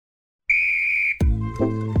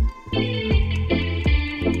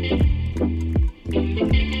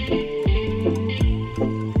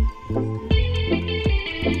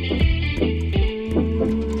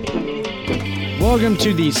Welcome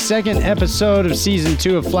to the second episode of Season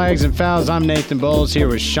 2 of Flags and Fouls. I'm Nathan Bowles here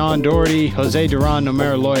with Sean Doherty, Jose Duran,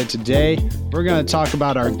 Nomero Loya. Today, we're going to talk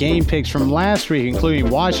about our game picks from last week,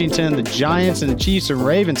 including Washington, the Giants, and the Chiefs and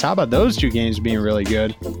Ravens. How about those two games being really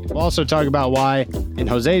good? We'll also talk about why, in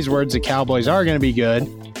Jose's words, the Cowboys are going to be good,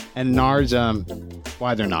 and in ours,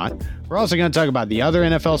 why they're not. We're also going to talk about the other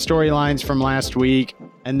NFL storylines from last week,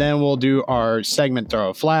 and then we'll do our segment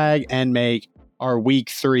Throw a Flag and make our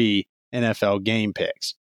Week 3 NFL game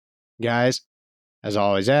picks. Guys, as I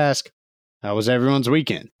always ask, how was everyone's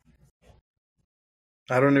weekend?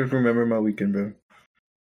 I don't even remember my weekend, bro.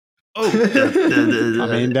 Oh, I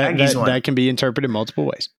mean, that can be interpreted multiple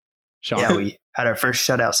ways. Sean? Yeah, we had our first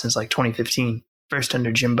shutout since like 2015. First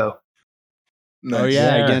under Jimbo. Nice. Oh,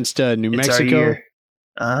 yeah, against New It's our Mexico. year.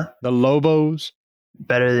 The Lobos.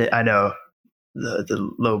 Better than, I know,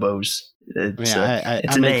 the Lobos. It's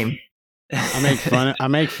a name. I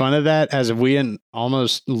make fun of that as if we didn't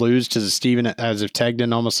almost lose to as if Tech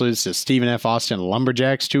didn't almost lose to Stephen F. Austin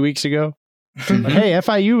Lumberjacks 2 weeks ago. But hey,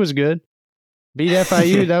 FIU was good. Beat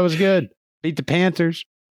FIU, that was good. Beat the Panthers,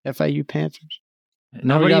 FIU Panthers.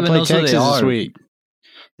 Nobody even knows who they are. This week.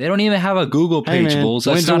 They don't even have a Google page, man, Bulls.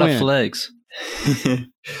 That's not a flex.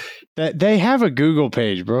 They have a Google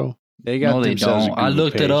page, bro. They got no, they don't. I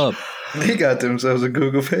looked it up. They got themselves a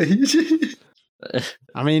Google page.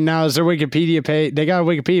 I mean, now is their Wikipedia page? They got a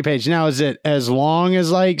Wikipedia page. Now, is it as long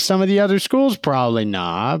as like some of the other schools? Probably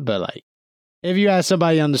not. But like, if you ask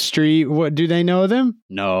somebody on the street, what do they know them?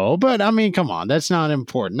 No. But I mean, come on, that's not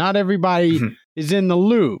important. Not everybody is in the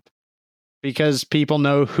loop because people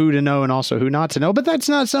know who to know and also who not to know. But that's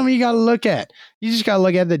not something you got to look at. You just got to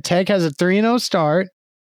look at the Tech has a 3-0 start,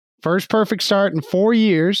 first perfect start in 4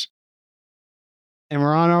 years, and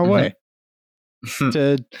we're on our way.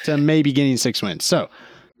 to maybe getting 6 wins. So,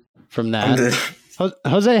 from that,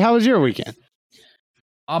 Jose, how was your weekend?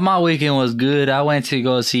 My weekend was good. I went to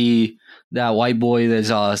go see that white boy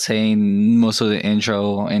that's saying most of the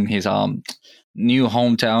intro in his new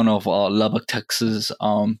hometown of Lubbock, Texas.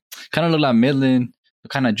 Kind of look like Midland,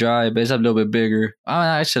 kind of dry, but it's a little bit bigger.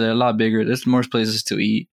 Actually, a lot bigger. There's more places to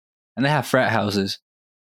eat, and they have frat houses.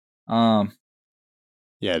 Yeah,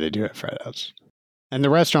 they do have frat houses, and the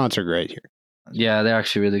restaurants are great here. Yeah, they're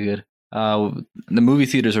actually really good. The movie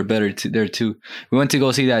theaters are better there too. We went to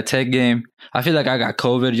go see that Tech game. I feel like I got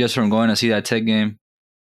COVID just from going to see that Tech game.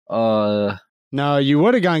 No, you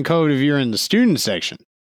would have gotten COVID if you were in the student section.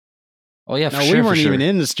 Oh yeah, we weren't even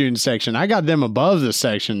in the student section. I got them above the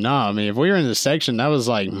section. No, I mean, if we were in the section, that was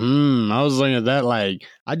like, I was looking at that like,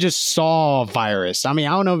 I just saw virus. I mean,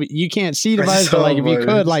 I don't know if you can't see the virus, but like if you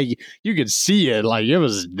could, like you could see it, like it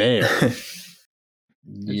was there.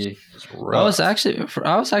 Yeah, I was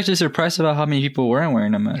actually surprised about how many people weren't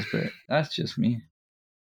wearing a mask, but that's just me.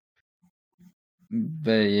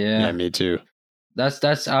 But yeah, me too.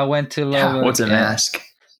 That's. I went to what's a mask?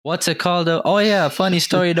 What's it called though? Oh yeah, funny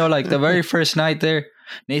story though. Like the very first night there,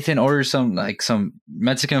 Nathan ordered some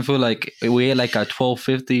Mexican food. Like we ate like at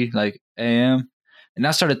 12:50 like a.m. and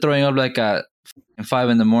I started throwing up like at 5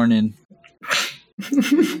 a.m.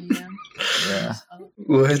 Yeah.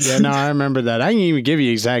 What? Yeah, no, I remember that. I can even give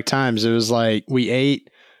you exact times. It was like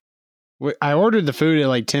I ordered the food at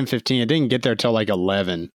like 10:15. It didn't get there till like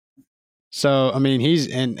 11. So I mean, he's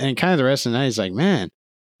and kind of the rest of the night, he's like, man,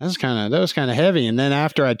 that was kind of heavy. And then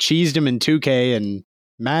after I cheesed him in 2K and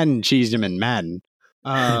Madden cheesed him in Madden,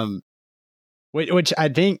 which I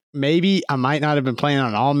think maybe I might not have been playing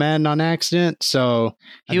on all Madden on accident. So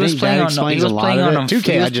he was playing on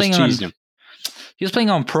 2K. I just cheesed him. He was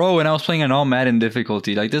playing on Pro and I was playing on all Madden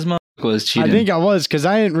difficulty. Like this motherfucker was cheating. I think I was because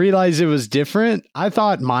I didn't realize it was different. I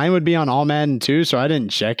thought mine would be on all Madden too, so I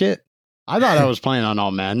didn't check it. I thought I was playing on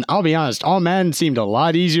all Madden. I'll be honest, all Madden seemed a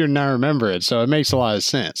lot easier than I remember it, so it makes a lot of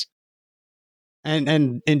sense. And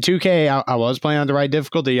in 2K, I was playing on the right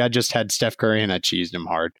difficulty. I just had Steph Curry and I cheesed him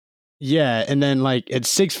hard. Yeah, and then like at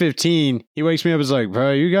 6:15, he wakes me up and is like,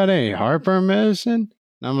 bro, you got any heartburn medicine?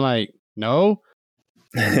 And I'm like, no.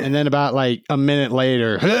 And then about like a minute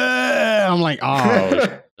later, I'm like,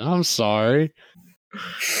 oh, I'm sorry.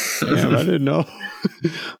 Damn, I didn't know.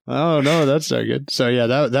 Oh, no, that's not good. So, yeah,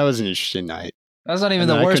 that was an interesting night. That's not even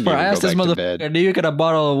the worst part. I asked this motherfucker, do you get a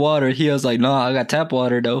bottle of water? He was like, no, I got tap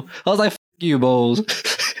water, though. I was like, you, Bowles.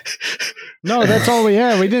 No, that's all we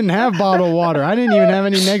had. We didn't have bottled water. I didn't even have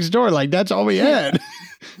any next door. Like, that's all we had.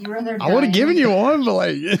 I would have given you one, but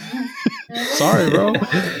like, sorry, bro.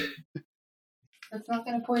 That's not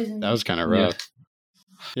going to poison you. That was kind of rough.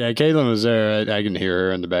 Yeah, Caitlin was there. I can hear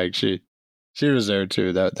her in the back. She was there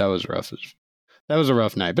too. That was rough. That was a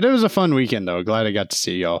rough night, but it was a fun weekend though. Glad I got to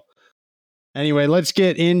see y'all. Anyway, let's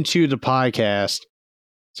get into the podcast.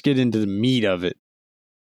 Let's get into the meat of it.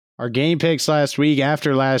 Our game picks last week.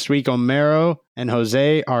 After last week, Omero and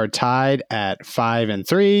Jose are tied at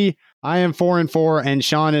 5-3. I am 4-4, and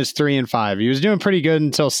Sean is 3-5. He was doing pretty good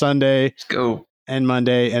until Sunday. Let's go. And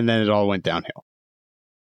Monday, and then it all went downhill.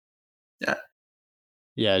 Yeah.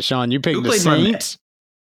 Yeah, Sean, you picked the Saints.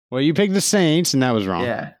 Well, you picked the Saints, and that was wrong.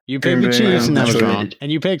 Yeah. You picked the Chiefs, and that was wrong.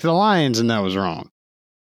 And you picked the Lions, and that was wrong.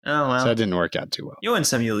 Oh, well. So that didn't work out too well. You win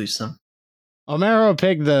some, you lose some. Omero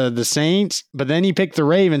picked the Saints, but then he picked the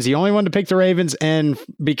Ravens. He only wanted to pick the Ravens, and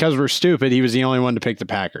because we're stupid, he was the only one to pick the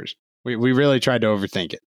Packers. We really tried to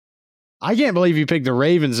overthink it. I can't believe you picked the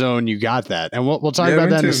Ravens, though, and you got that. And we'll talk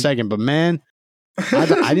about that in a second. But, man,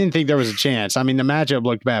 I didn't think there was a chance. I mean, the matchup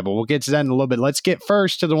looked bad, but we'll get to that in a little bit. Let's get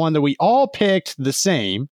first to the one that we all picked the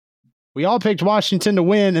same. We all picked Washington to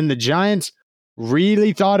win, and the Giants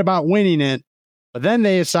really thought about winning it, but then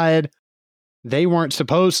they decided they weren't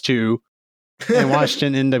supposed to, and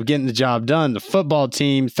Washington ended up getting the job done. The football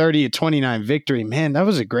team, 30-29 victory. Man, that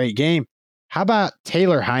was a great game. How about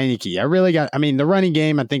Taylor Heinicke? The running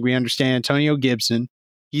game, I think we understand. Antonio Gibson.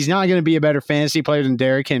 He's not going to be a better fantasy player than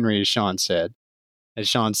Derrick Henry, as Sean said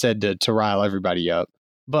to rile everybody up.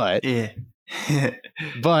 But yeah.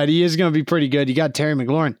 but he is going to be pretty good. You got Terry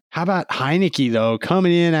McLaurin. How about Heinicke, though,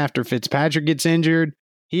 coming in after Fitzpatrick gets injured?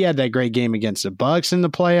 He had that great game against the Bucs in the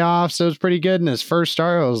playoffs. It was pretty good. In his first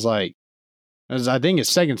start, I think his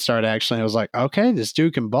second start, actually. I was like, okay, this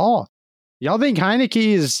dude can ball. Y'all think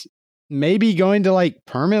Heinicke is maybe going to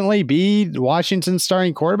permanently be Washington's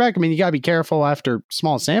starting quarterback? I mean, you got to be careful after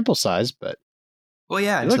small sample size, but well,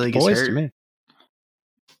 yeah, until he gets hurt. To me.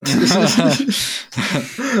 I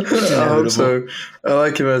hope so. I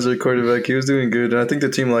like him as their quarterback. He was doing good, and I think the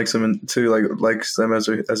team likes him too. Likes them as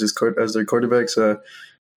their quarterback. So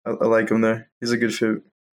I like him there. He's a good fit.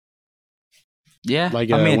 Yeah,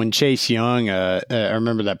 when Chase Young, I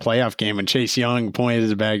remember that playoff game when Chase Young pointed at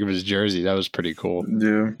the back of his jersey. That was pretty cool.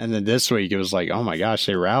 Yeah. And then this week it was like, oh my gosh,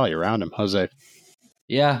 they rally around him, Jose.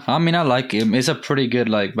 Yeah, I like him. It's a pretty good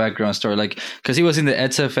background story, because he was in the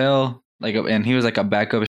XFL, and he was a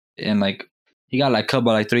backup, and he got cut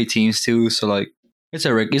by 3 teams too. So it's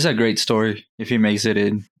a great story if he makes it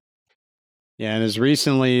in. Yeah, and as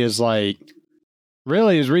recently as last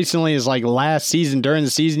season, during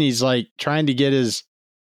the season, he's trying to get his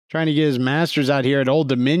masters out here at Old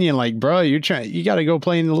Dominion. Bro, you got to go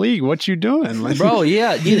play in the league. What you doing? Bro,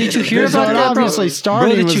 yeah. Did you hear about that? Obviously,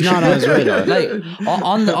 starting was not on his radar.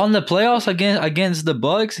 On the playoffs against the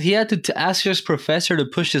Bucs, he had to ask his professor to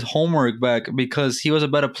push his homework back because he was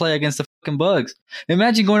about to play against the fucking Bucs.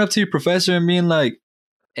 Imagine going up to your professor and being like,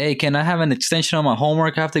 "Hey, can I have an extension on my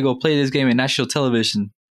homework? I have to go play this game in national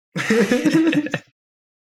television."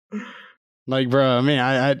 Bro, I mean,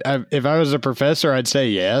 I if I was a professor, I'd say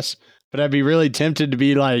yes, but I'd be really tempted to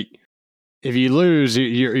be if you lose,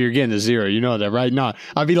 you're getting a 0. You know that, right? No,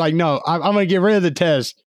 I'd be like, no, I'm going to get rid of the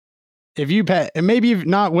test. If you pass, and maybe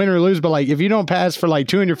not win or lose, but if you don't pass for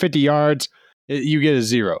 250 yards, you get a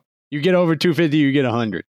 0. You get over 250, you get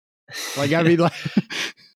 100. I'd be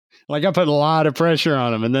I put a lot of pressure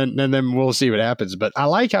on him, and then we'll see what happens. But I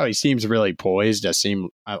like how he seems really poised.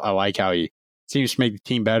 I like how he seems to make the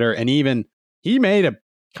team better, and even he made a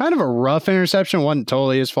kind of a rough interception. It wasn't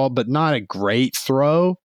totally his fault, but not a great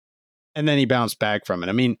throw. And then he bounced back from it.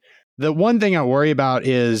 I mean, the one thing I worry about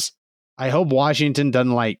is I hope Washington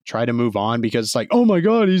doesn't try to move on because it's oh my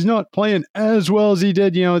God, he's not playing as well as he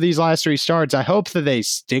did, these last 3 starts. I hope that they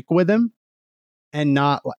stick with him and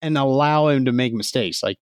allow him to make mistakes.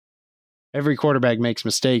 Every quarterback makes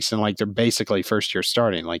mistakes and they're basically first year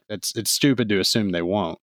starting. It's stupid to assume they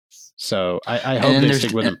won't. So I hope they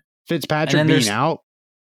stick with him. Fitzpatrick being out.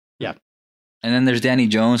 Yeah. And then there's Danny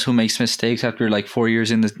Jones who makes mistakes after 4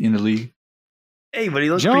 years in the league. Hey, but he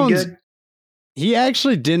looks pretty good. He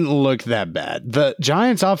actually didn't look that bad. The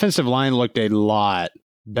Giants' offensive line looked a lot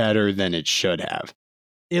better than it should have.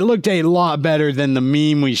 It looked a lot better than the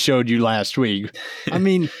meme we showed you last week. I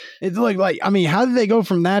mean, it looked how did they go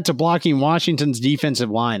from that to blocking Washington's defensive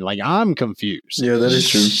line? I'm confused. Yeah, that is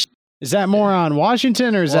true. Is that more on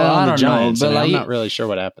Washington or is that on the Giants? But I'm not really sure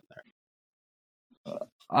what happened there.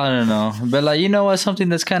 I don't know. But you know what? Something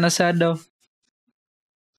that's kind of sad though.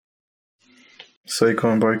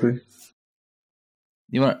 Saquon Barkley.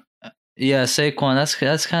 You want? Yeah, Saquon.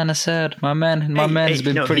 That's kind of sad. My man has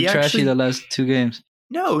been pretty trashy the last 2 games.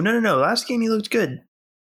 No. Last game he looked good.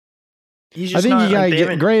 I think you gotta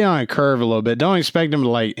get great on a curve a little bit. Don't expect him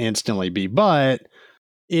to instantly be, but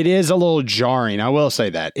it is a little jarring. I will say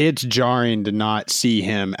that it's jarring to not see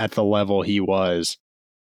him at the level he was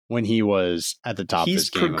when he was at the top. He's of this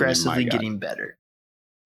game. progressively getting better.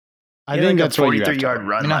 I think that's what you have 43-yard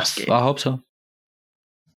run last game. I hope so.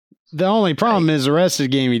 The only problem is the rest of the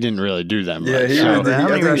game he didn't really do that much. Yeah, How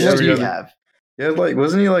many receptions do you have? Yeah, like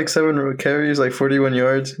wasn't he like 7 carries, like 41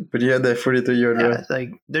 yards? But he had that 43-yard run. Like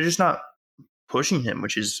they're just not pushing him,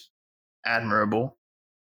 which is admirable.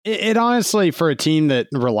 It honestly, for a team that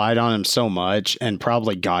relied on him so much and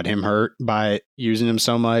probably got him hurt by using him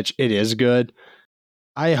so much, it is good.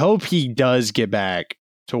 I hope he does get back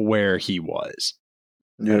to where he was.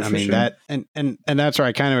 Yeah, I mean, that and that's where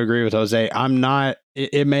I kind of agree with Jose. I'm not.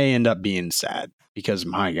 It may end up being sad because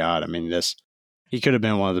my God, I mean, he could have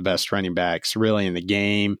been one of the best running backs really in the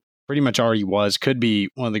game. Pretty much already was. Could be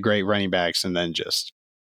one of the great running backs, and then just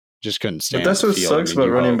couldn't stand. But that's what sucks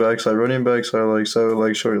about running backs. Like running backs are like so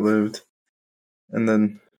like short lived, and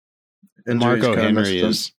then Marco Henry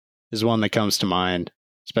is one that comes to mind,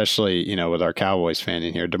 especially with our Cowboys fan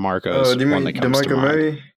in here. DeMarco is one that comes to mind.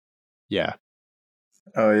 Murray? Yeah.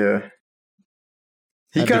 Oh yeah.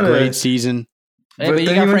 He got a great season. Hey, but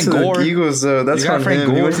then he went to the Eagles though. That's on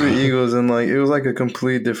him. He went to the Eagles and like it was like a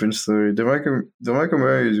complete different story. DeMarco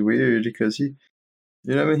Murray is weird because he.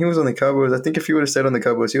 You know what I mean? He was on the Cowboys. I think if he would have stayed on the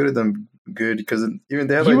Cowboys, he would have done good because even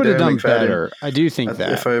they had like he would have done McFadden, better. I do think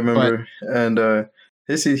that, if I remember. And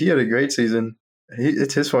he had a great season.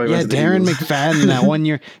 It's his fault. Yeah, Darren McFadden that 1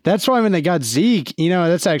 year. That's why when they got Zeke,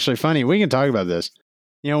 that's actually funny. We can talk about this.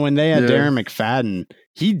 When they had Darren McFadden,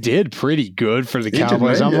 he did pretty good for the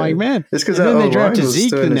Cowboys. I'm like, man. It's because then they drafted Zeke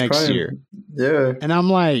the next year. Yeah, and I'm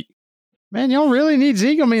like. Man, y'all really need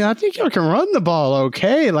Zeke. I mean, I think y'all can run the ball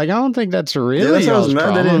okay. Like, I don't think that's really. Yeah, that's why I was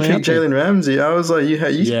mad they didn't pick Jalen Ramsey. I was like, you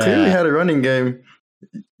clearly had a running game.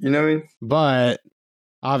 You know what I mean? But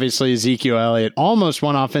obviously, Ezekiel Elliott almost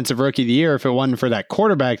won Offensive Rookie of the Year if it wasn't for that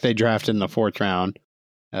quarterback they drafted in the 4th round,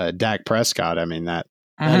 Dak Prescott. I mean, that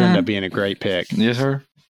ended up being a great pick. Yes, sir.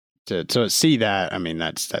 To see that, I mean,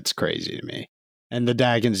 that's crazy to me. And the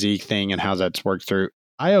Dak and Zeke thing and how that's worked through.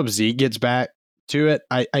 I hope Zeke gets back to it.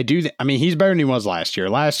 I do. I mean, he's better than he was last year.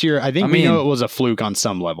 Last year, I think we know it was a fluke on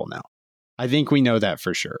some level now. I think we know that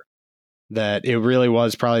for sure. That it really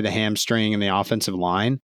was probably the hamstring and the offensive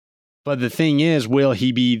line. But the thing is, will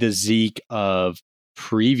he be the Zeke of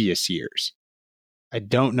previous years? I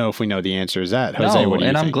don't know if we know the answer to that. Jose, what do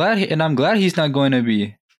you think? I'm glad he's not going to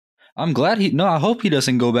be. I hope he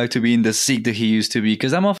doesn't go back to being the Zeke that he used to be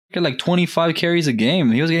because that motherfucker like 25 carries a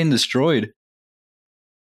game. He was getting destroyed.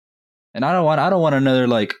 And I don't want another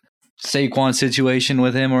like Saquon situation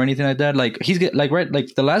with him or anything like that. Like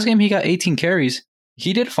the last game he got 18 carries.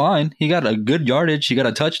 He did fine. He got a good yardage. He got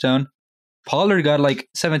a touchdown. Pollard got like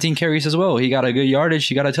 17 carries as well. He got a good yardage.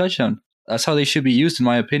 He got a touchdown. That's how they should be used, in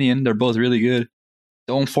my opinion. They're both really good.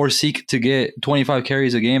 Don't force Zeke to get 25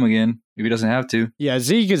 carries a game again if he doesn't have to. Yeah,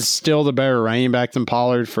 Zeke is still the better running back than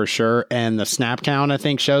Pollard for sure. And the snap count, I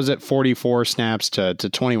think, shows it 44 snaps to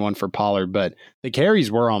 21 for Pollard. But the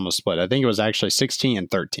carries were almost split. I think it was actually 16 and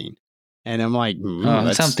 13. And I'm like,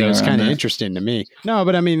 that was kind of interesting to me. No,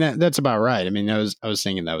 but I mean, that's about right. I mean, I was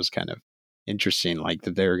thinking that was kind of interesting, like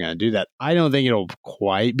that they were going to do that. I don't think it'll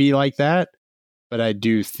quite be like that. But I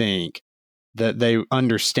do think that they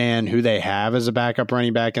understand who they have as a backup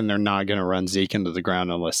running back, and they're not going to run Zeke into the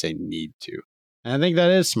ground unless they need to. And I think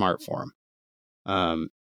that is smart for him.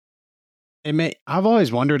 I've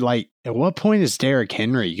always wondered, like, at what point is Derrick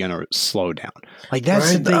Henry going to slow down? Like,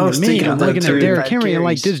 that's the thing to me. I'm looking at Derrick Henry and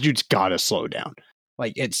like, this dude's got to slow down.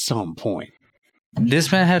 Like, at some point.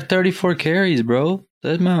 This man had 34 carries, bro.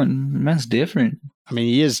 That man's different. I mean,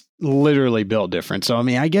 he is literally built different. So, I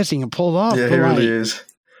mean, I guess he can pull it off. Yeah, he really is.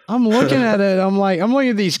 I'm looking at it. I'm looking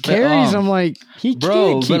at these carries. I'm like, he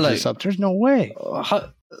can't keep this up. There's no way.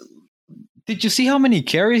 Did you see how many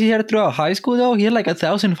carries he had throughout high school, though? He had like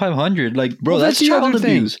 1,500. Like, bro, that's child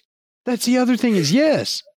abuse. That's the other thing is,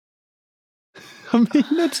 yes. I mean,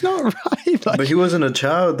 that's not right. But he wasn't a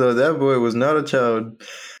child, though. That boy was not a child.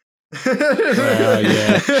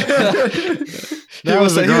 Yeah. He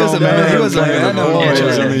was a man.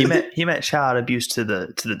 He meant child abuse to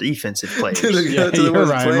the defensive players. to the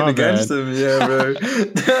ones playing against him. Yeah, bro.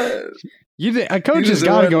 You think a coach has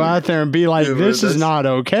got to go out there and be like, "This is not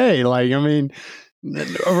okay." Like, I mean,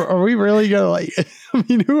 are we really gonna like? I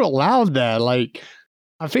mean, who allowed that? Like,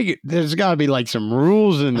 I figure there's got to be like some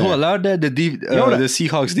rules in there. Who allowed that? The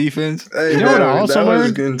Seahawks defense. Hey, what I also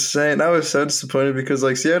learned? Was insane. I was so disappointed because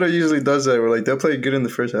like Seattle usually does that, where like they'll play good in the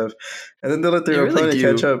first half, and then they'll let their opponent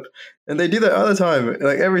catch up, and they do that all the time,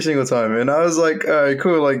 like every single time. And I was like, all right,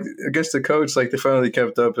 cool. Like against the coach, like they finally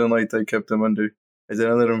kept up, and like they kept them under. I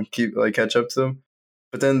didn't let them catch up to them.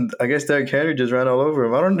 But then I guess Derrick Henry just ran all over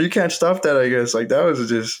him. You can't stop that, I guess. Like that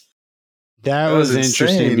was interesting because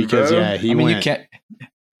insane, because bro. yeah, he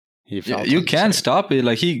You can stop it.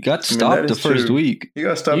 Like he got stopped the first week. You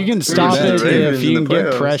got stopped. You can stop it if you can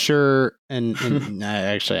get pressure. And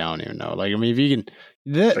actually, I don't even know. Like, I mean, if you can.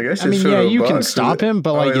 You can stop him,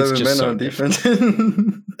 but like it's just so on defense.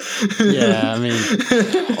 Yeah, I mean,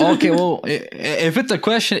 okay. Well, if it's a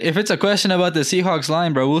question about the Seahawks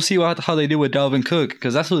line, bro, we'll see how they do with Dalvin Cook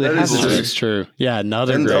because that's what they have. That's true. Yeah,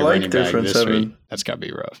 another great running back this week. That's gotta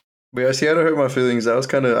be rough. But yeah, Seattle hurt my feelings. I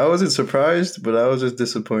wasn't surprised, but I was just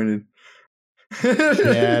disappointed.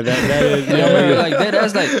 Yeah, that is. Yeah, like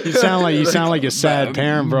that's like you sound like a sad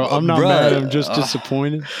parent, bro. I'm not mad. I'm just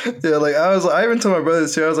disappointed. Yeah, like I even told my brother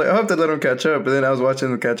this year. I was like, I hope they let him catch up. But then I was watching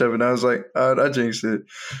them catch up, and I was like, I jinxed it.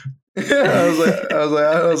 I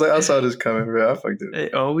was like, I saw this coming, bro. I fucked it.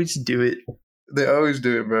 They always do it. They always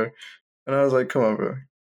do it, bro. And I was like, come on, bro.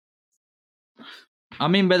 I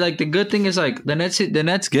mean, but like the good thing is like the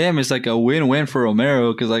Nets game is like a win-win for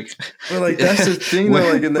Romero because like, well, like that's the thing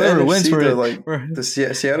though. Like in the NFC, though,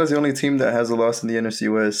 like Seattle's the only team that has a loss in the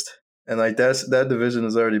NFC West, and like that division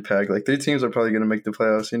is already packed. Like 3 teams are probably gonna make the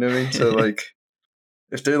playoffs. You know what I mean? So like,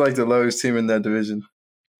 if they're like the lowest team in that division,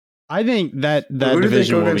 I think that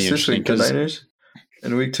division will be interesting because the Niners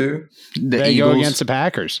in week 2 they go against the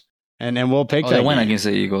Packers, and we'll pick that. They win against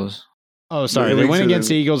the Eagles. Oh, sorry. They went against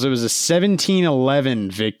the Eagles. It was a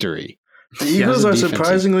 17-11 victory. The Eagles are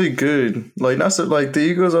surprisingly good. Like not so, like the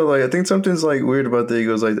Eagles are like I think something's like weird about the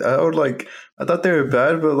Eagles. Like I thought they were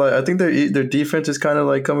bad, but like I think their defense is kind of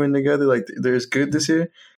like coming together. Like they're good this year.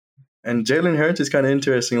 And Jalen Hurts is kind of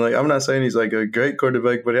interesting. Like I'm not saying he's like a great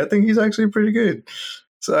quarterback, but I think he's actually pretty good.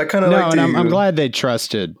 So I kind of like. No, and I'm glad they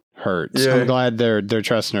trusted Hurts. Yeah. I'm glad they're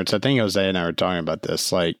trusting Hurts. I think Jose and I were talking about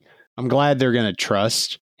this. Like I'm glad they're going to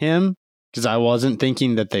trust him. Because I wasn't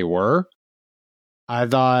thinking that they were. I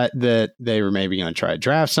thought that they were maybe going to try to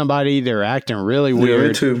draft somebody. They were acting really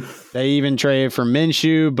weird. Too. They even traded for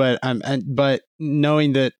Minshew, but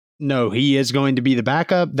knowing that he is going to be the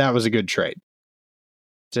backup, that was a good trade.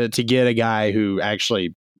 To get a guy who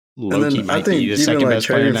actually low-key might be the second best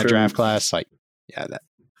player in that draft class, like that.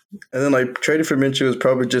 And then like trading for Minshew was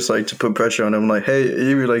probably just like to put pressure on him, like, hey,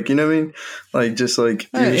 you were like, you know what I mean? Like just like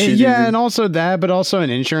and also that, but also an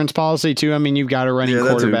insurance policy too. I mean, you've got a running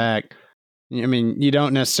quarterback. I mean, you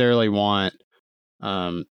don't necessarily want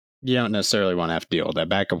to have to deal with that.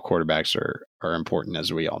 Backup quarterbacks are important,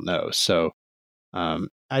 as we all know. So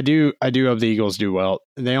I do hope the Eagles do well.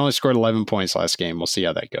 They only scored 11 points last game. We'll see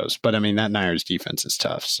how that goes. But I mean, that Niners defense is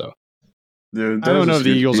tough. So I don't know if the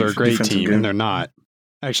Eagles are a great team, and they're not.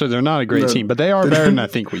 Actually, they're not a great team, but they are better than I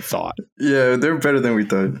think we thought. Yeah, they're better than we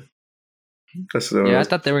thought. I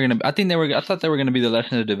thought they were gonna. I thought they were gonna be the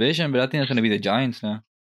last in the division, but I think it's gonna be the Giants now.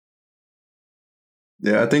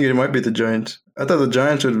 Yeah, I think it might be the Giants. I thought the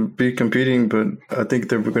Giants would be competing, but I think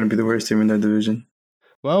they're going to be the worst team in that division.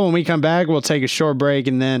 Well, when we come back, we'll take a short break,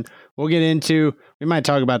 and then we'll get into. We might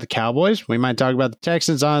talk about the Cowboys. We might talk about the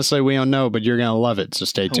Texans. Honestly, we don't know, but you're gonna love it. So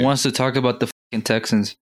stay tuned. Who wants to talk about the fucking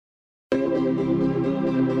Texans?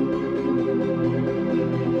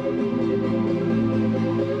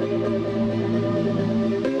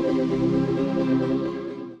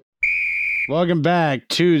 Welcome back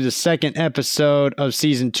to the second episode of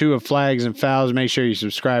season 2 of Flags and Fouls. Make sure you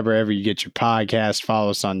subscribe wherever you get your podcast. Follow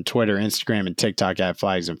us on Twitter, Instagram, and TikTok at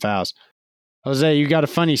Flags and Fouls. Jose, you got a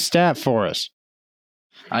funny stat for us.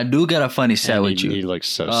 I do got a funny stat with you. He looks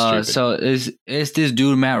so stupid. So is this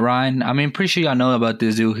dude Matt Ryan? I mean, pretty sure y'all know about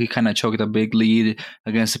this dude. He kind of choked a big lead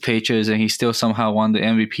against the Patriots, and he still somehow won the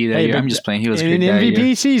MVP that year. I'm just playing. He was in good an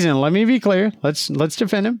MVP season. Let me be clear. Let's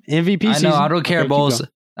defend him. MVP season. I know. I don't care, Bulls.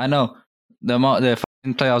 I know. The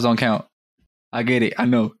fucking playoffs don't count. I get it. I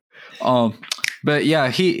know. But yeah,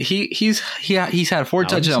 he's had 4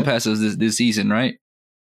 touchdown passes this season, right?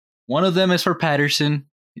 One of them is for Patterson,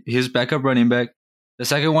 his backup running back. The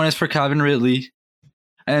second one is for Calvin Ridley,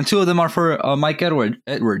 and 2 of them are for Mike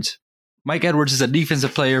Edwards. Mike Edwards is a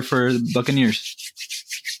defensive player for the Buccaneers.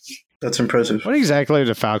 That's impressive. What exactly are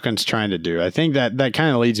the Falcons trying to do? I think that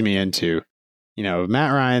kind of leads me into. You know,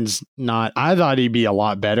 Matt Ryan's not. I thought he'd be a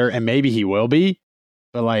lot better, and maybe he will be,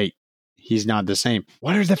 but like he's not the same.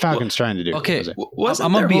 What are the Falcons trying to do? Okay,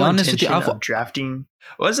 I'm gonna be honest with you.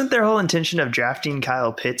 Wasn't their whole intention of drafting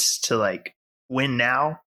Kyle Pitts to like win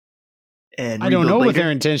now? And I don't know what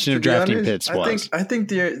their intention of drafting Pitts was. I think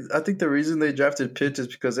the reason they drafted Pitts is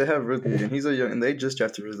because they have Ridley, and and they just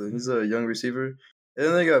drafted Ridley. He's a young receiver, and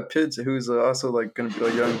then they got Pitts, who's also like going to be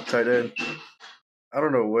a young tight end. I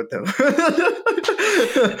don't know what that.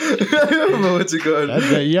 I don't know what's it called.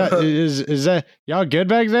 Yeah, is that y'all good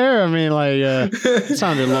back there? I mean, like, it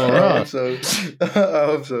sounded a little rough. I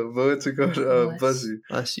hope so. But what's it called? Bless you.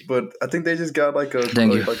 Bless you. But I think they just got like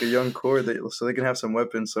a young core, so they can have some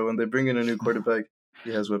weapons. So when they bring in a new quarterback,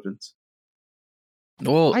 he has weapons.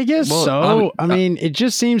 Well, I guess so. I mean, it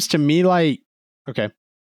just seems to me like okay.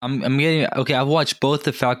 I'm getting okay. I've watched both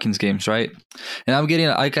the Falcons games, right? And I'm getting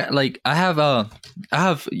I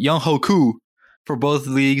have Young Hoku for both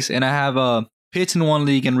leagues, and I have Pitts in one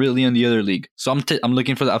league and Ridley in the other league. So I'm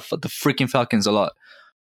looking for the freaking Falcons a lot.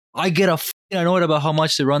 I get annoyed about how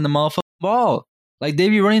much they run the motherfucking ball. Like they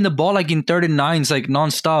be running the ball like in 3rd and 9s, like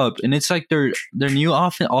nonstop, and it's like their new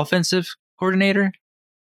offensive coordinator.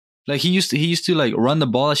 Like he used to like run the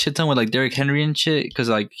ball a shit ton with like Derrick Henry and shit, because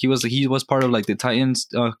like he was part of like the Titans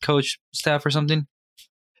coach staff or something.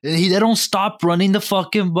 And they don't stop running the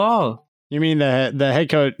fucking ball. You mean the head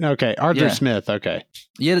coach? Okay, Arthur Smith. Okay,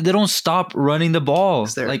 yeah, they don't stop running the ball.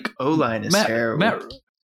 Their like O-line is terrible.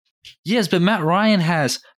 Yes, but Matt Ryan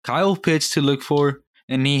has Kyle Pitts to look for,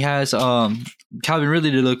 and he has Calvin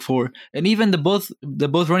Ridley to look for, and even the both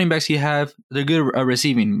running backs he have, they're good at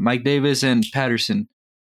receiving, Mike Davis and Patterson.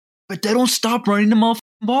 But they don't stop running the motherfucking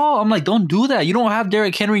ball. I'm like, don't do that. You don't have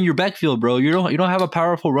Derrick Henry in your backfield, bro. You don't have a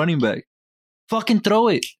powerful running back. Fucking throw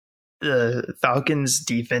it. The Falcons'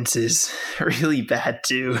 defense is really bad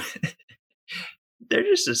too. They're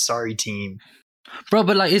just a sorry team, bro.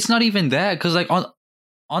 But like, it's not even that, because like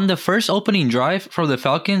on the first opening drive for the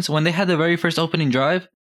Falcons, when they had the very first opening drive,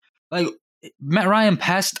 like Matt Ryan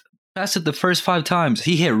passed it the first 5 times.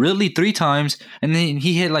 He hit Ridley 3 times, and then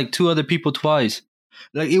he hit like 2 other people twice.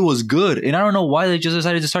 Like it was good, and I don't know why they just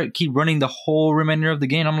decided to keep running the whole remainder of the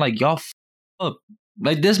game. I'm like, y'all up.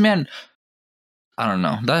 Like this man, I don't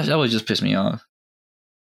know. That would just piss me off.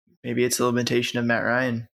 Maybe it's a limitation of Matt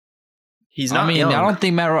Ryan. He's not. young. I don't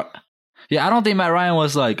think Matt Ryan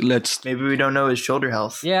was like, let's. Maybe we don't know his shoulder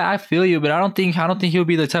health. Yeah, I feel you, but I don't think he'll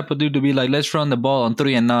be the type of dude to be like, let's run the ball on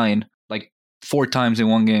 3 and 9 like 4 times in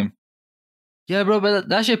one game. Yeah, bro, but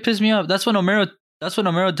that shit pissed me off. That's when Omero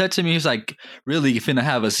texted me. He's like, really finna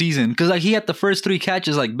have a season? Because like he had the first 3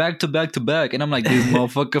 catches like back to back to back, and I'm like, this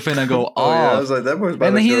motherfucker finna go off. Oh, yeah, I was like, that boy's about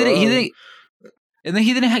and then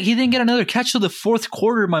he didn't get another catch till the 4th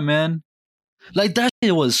quarter, my man. Like that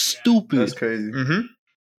shit was stupid. That's crazy. Mm-hmm.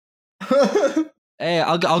 Hey,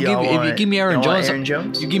 I'll give you if you give me Aaron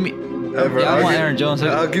Jones. You give me. I want Aaron Jones.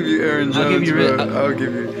 I'll give you Aaron Jones. I'll give you Ridley.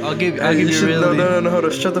 No, hold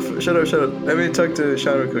on. Shut up. Let me talk to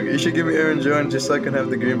Sean real quick. You should give me Aaron Jones just so I can have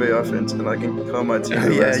the Green Bay offense and I can call my team.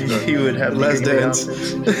 You would have Last Dance. I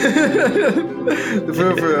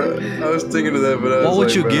was thinking of that, but what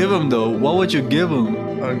would you give him though? What would you give him?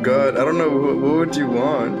 On God, I don't know. What would you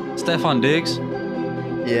want? Stephon Diggs.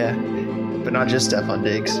 Yeah, but not just Stephon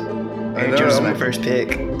Diggs. Aaron Jones is my first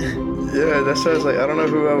pick. Yeah, that's why I was like, I don't know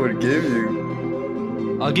who I would give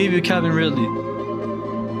you. I'll give you Calvin Ridley.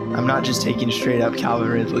 I'm not just taking straight up Calvin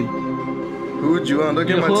Ridley. Who would you want? Look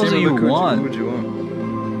at my team. Who would you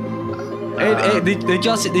want? Hey, did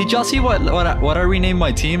y'all see what I renamed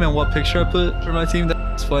my team and what picture I put for my team?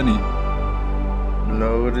 That's funny.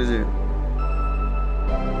 No, what is it?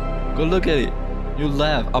 Go look at it. You'll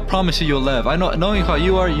laugh. I promise you'll laugh. I know, knowing how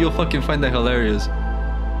you are, you'll fucking find that hilarious.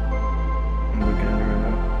 I'm looking at it right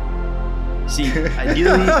now. See,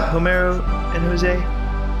 ideally, Homero and Jose,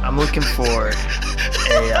 I'm looking for a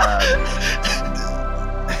hell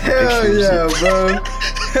yeah, bro.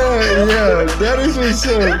 Hell yeah, that is what's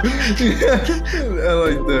up. I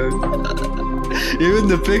like that. Even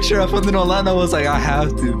the picture I found in Orlando was like, I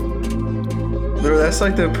have to. Bro, that's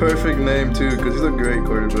like the perfect name too, because he's a great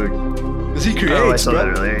quarterback. Because he creates. Oh, I saw that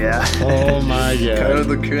earlier, yeah. Oh my god. Kind of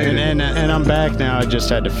the creator. And I'm back now. I just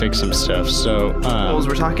had to fix some stuff. So, Bulls,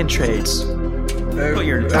 we're talking trades. Put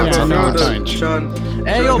your thoughts on the Sean.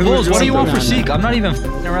 Hey, yo, Bulls, what do you want for Zeke? I'm not even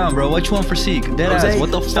f***ing around, bro. What you want for Zeke? Deadass,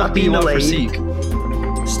 what the fuck do you want for Zeke?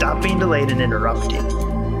 Stop being delayed and interrupting.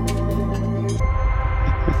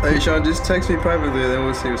 Hey, Sean, just text me privately, then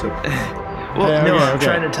we'll see what's up. I'm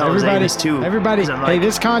trying to tell everybody this too. Everybody, hey,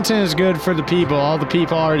 this content is good for the people. All the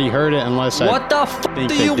people already heard it, unless what the fuck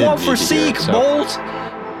do you want for Zeke, Bulls?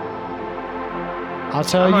 I'll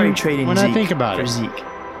tell you when I think about it. Zeke.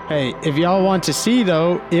 Hey, if y'all want to see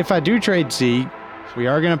though, if I do trade Zeke, we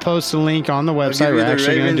are going to post a link on the website. We're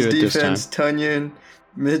actually going to do it this time. Tonyan,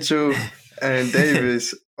 Mitchell, and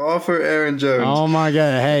Davis. All for Aaron Jones. Oh my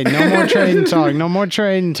God! Hey, no more trading talk. No more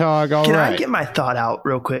trading talk. All right. Can I get my thought out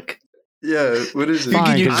real quick? Yeah, what is it?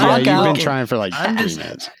 Fine, because you've been trying for like 3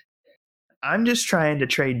 minutes. I'm just trying to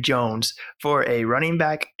trade Jones for a running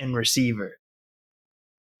back and receiver.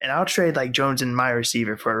 And I'll trade like Jones and my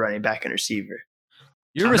receiver for a running back and receiver.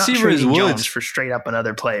 Your I'm not receiver is trading Jones Woods. for straight up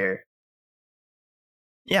another player.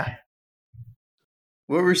 Yeah.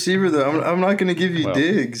 What receiver though? I'm not gonna give you Well.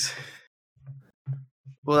 Diggs.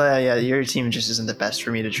 Well, yeah, your team just isn't the best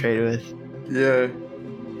for me to trade with. Yeah,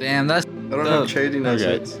 Damn, that's. I don't have trading Okay.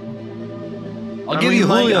 assets. I'll give you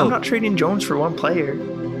Julio. I'm not trading Jones for one player.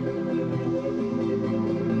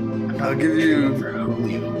 I'll give you For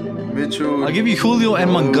Julio. Mitchell. I'll give you Julio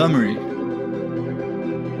and Montgomery.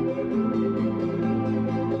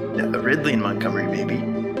 Yeah, Ridley and Montgomery, maybe.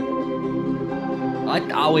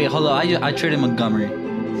 Wait, hold on. I traded Montgomery.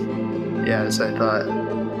 Yeah, so I thought.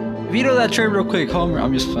 Veto that trade real quick, Homer.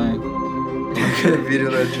 I'm just playing. I'm gonna veto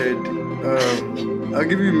that trade. I'll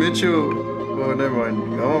give you Mitchell. Oh, never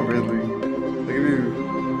mind. I want Ridley. I'll give you.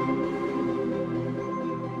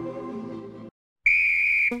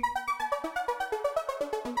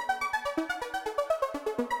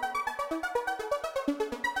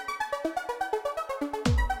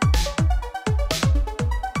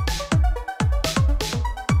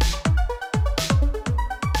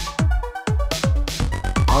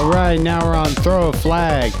 All right, now we're on Throw a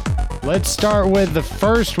Flag. Let's start with the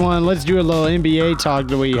first one. Let's do a little NBA talk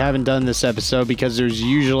that we haven't done this episode because there's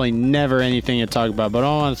usually never anything to talk about. But I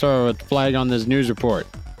want to throw a flag on this news report.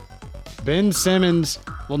 Ben Simmons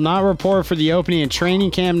will not report for the opening and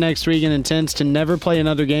training camp next week and intends to never play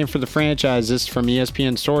another game for the franchise. This is from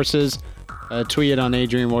ESPN sources, tweeted on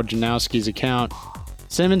Adrian Wojnarowski's account.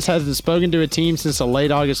 Simmons hasn't spoken to a team since a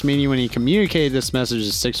late August meeting when he communicated this message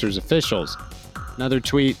to Sixers officials. Another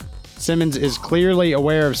tweet. Simmons is clearly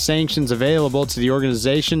aware of sanctions available to the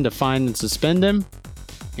organization to fine and suspend him,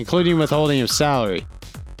 including withholding of salary.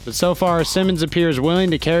 But so far, Simmons appears willing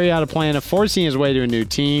to carry out a plan of forcing his way to a new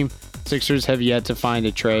team. Sixers have yet to find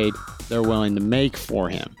a trade they're willing to make for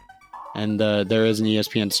him. And there is an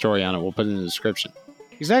ESPN story on it. We'll put it in the description.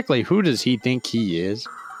 Exactly who does he think he is?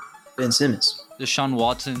 Ben Simmons. Deshaun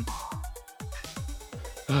Watson.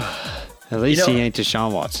 At least he ain't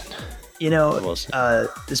Deshaun Watson. You know, We'll see.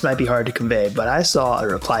 this might be hard to convey, but I saw a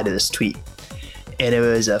reply to this tweet. And it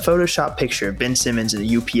was a Photoshop picture of Ben Simmons in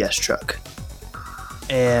a UPS truck.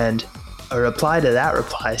 And a reply to that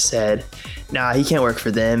reply said, nah, he can't work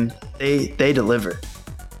for them. They deliver.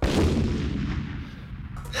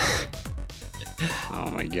 Oh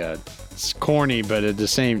my god. It's corny, but at the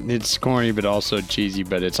same it's corny but also cheesy,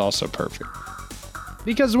 but it's also perfect.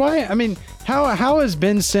 Because why? I mean, how is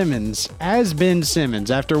Ben Simmons,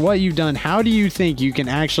 after what you've done, how do you think you can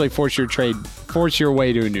actually force your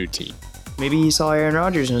way to a new team? Maybe he saw Aaron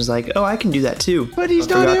Rodgers and was like, oh, I can do that too. But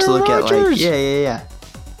he's I not forgot to Aaron look at, Rodgers. yeah.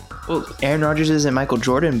 Well, Aaron Rodgers isn't Michael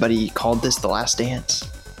Jordan, but he called this The Last Dance.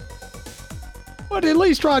 But at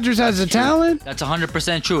least Rodgers has the talent. That's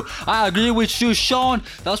 100% true. I agree with you, Sean.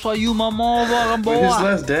 That's why you my motherfucking But his boy.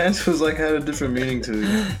 last dance was like had a different meaning to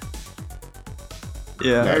it.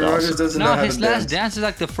 Yeah. Aaron Rodgers doesn't know No, how his to last dance. dance is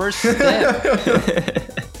like the first step.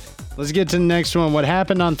 Let's get to the next one. What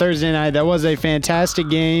happened on Thursday night? That was a fantastic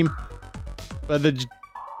game. But the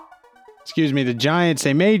Giants,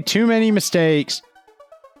 they made too many mistakes.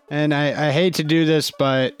 And I hate to do this,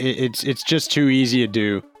 but it's just too easy to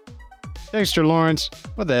do. Dexter Lawrence,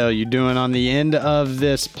 what the hell are you doing on the end of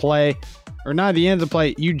this play? Or not the end of the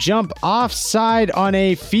play. You jump offside on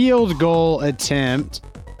a field goal attempt.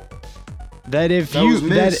 That if That you was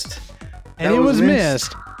missed. and That it was was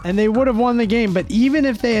missed, and they would have won the game. But even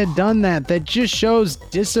if they had done that, that just shows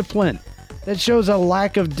discipline. That shows a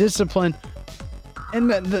lack of discipline. And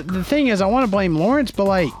the thing is, I want to blame Lawrence, but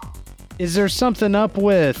like, is there something up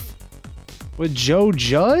with Joe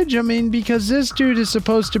Judge? I mean, because this dude is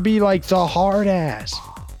supposed to be like the hard ass.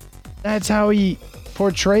 That's how he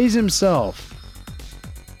portrays himself.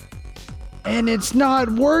 And it's not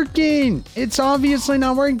working. It's obviously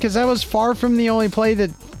not working because that was far from the only play that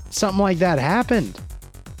something like that happened.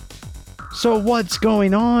 So what's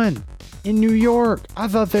going on in New York? I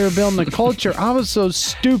thought they were building a culture. I was so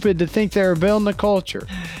stupid to think they were building a culture.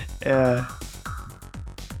 Yeah.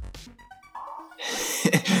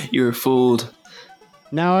 You were fooled.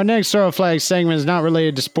 Now, our next throw a flag segment is not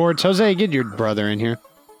related to sports. Jose, get your brother in here.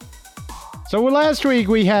 So last week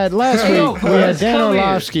we had Dan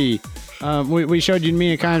Orlovsky. We showed you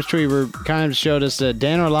me and Kimes tweet where Kimes showed us that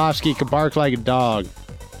Dan Orlovsky could bark like a dog.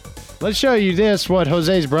 Let's show you this, what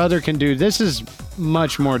Jose's brother can do. This is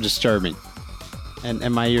much more disturbing.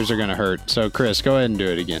 And my ears are going to hurt. So, Chris, go ahead and do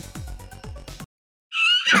it again.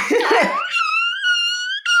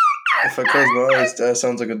 If I close my eyes, that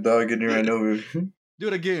sounds like a dog getting right over. Do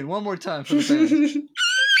it again, one more time for the fans.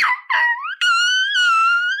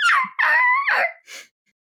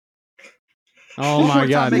 Oh my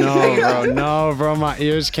God, no, bro, my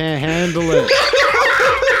ears can't handle it.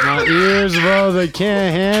 My ears, bro, they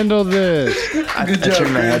can't handle this. I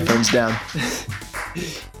turned my headphones down.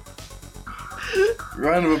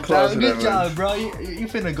 Round of applause. Good job, bro. You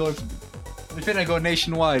finna go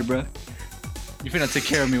nationwide, bro. You finna take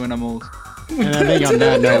care of me when I'm old. And I think on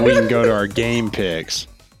that note, we can go to our game picks.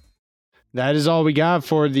 That is all we got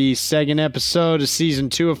for the second episode of season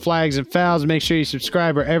 2 of Flags and Fouls. Make sure you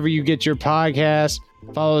subscribe wherever you get your podcast.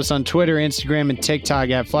 Follow us on Twitter, Instagram, and TikTok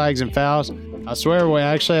at Flags and Fouls. I swear we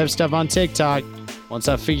actually have stuff on TikTok once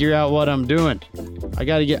I figure out what I'm doing.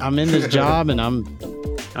 I'm in this job and I'm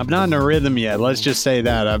not in a rhythm yet. Let's just say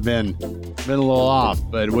that. I've been a little off,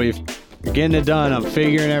 but we're getting it done. I'm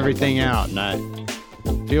figuring everything out and I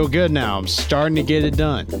feel good now. I'm starting to get it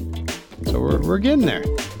done. So we're getting there.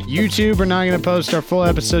 YouTube, we're not going to post our full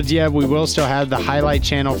episodes yet. We will still have the highlight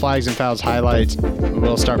channel, Flags and Fouls highlights. We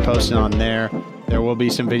will start posting on there. There will be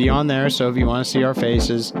some video on there, so if you want to see our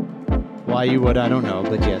faces, why you would, I don't know,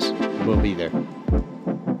 but yes, we'll be there.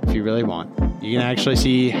 If you really want. You can actually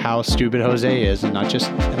see how stupid Jose is and not just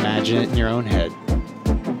imagine it in your own head.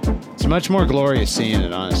 It's much more glorious seeing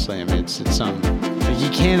it, honestly. I mean, it's something like you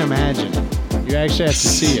can't imagine it. You actually have to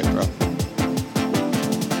see it, bro.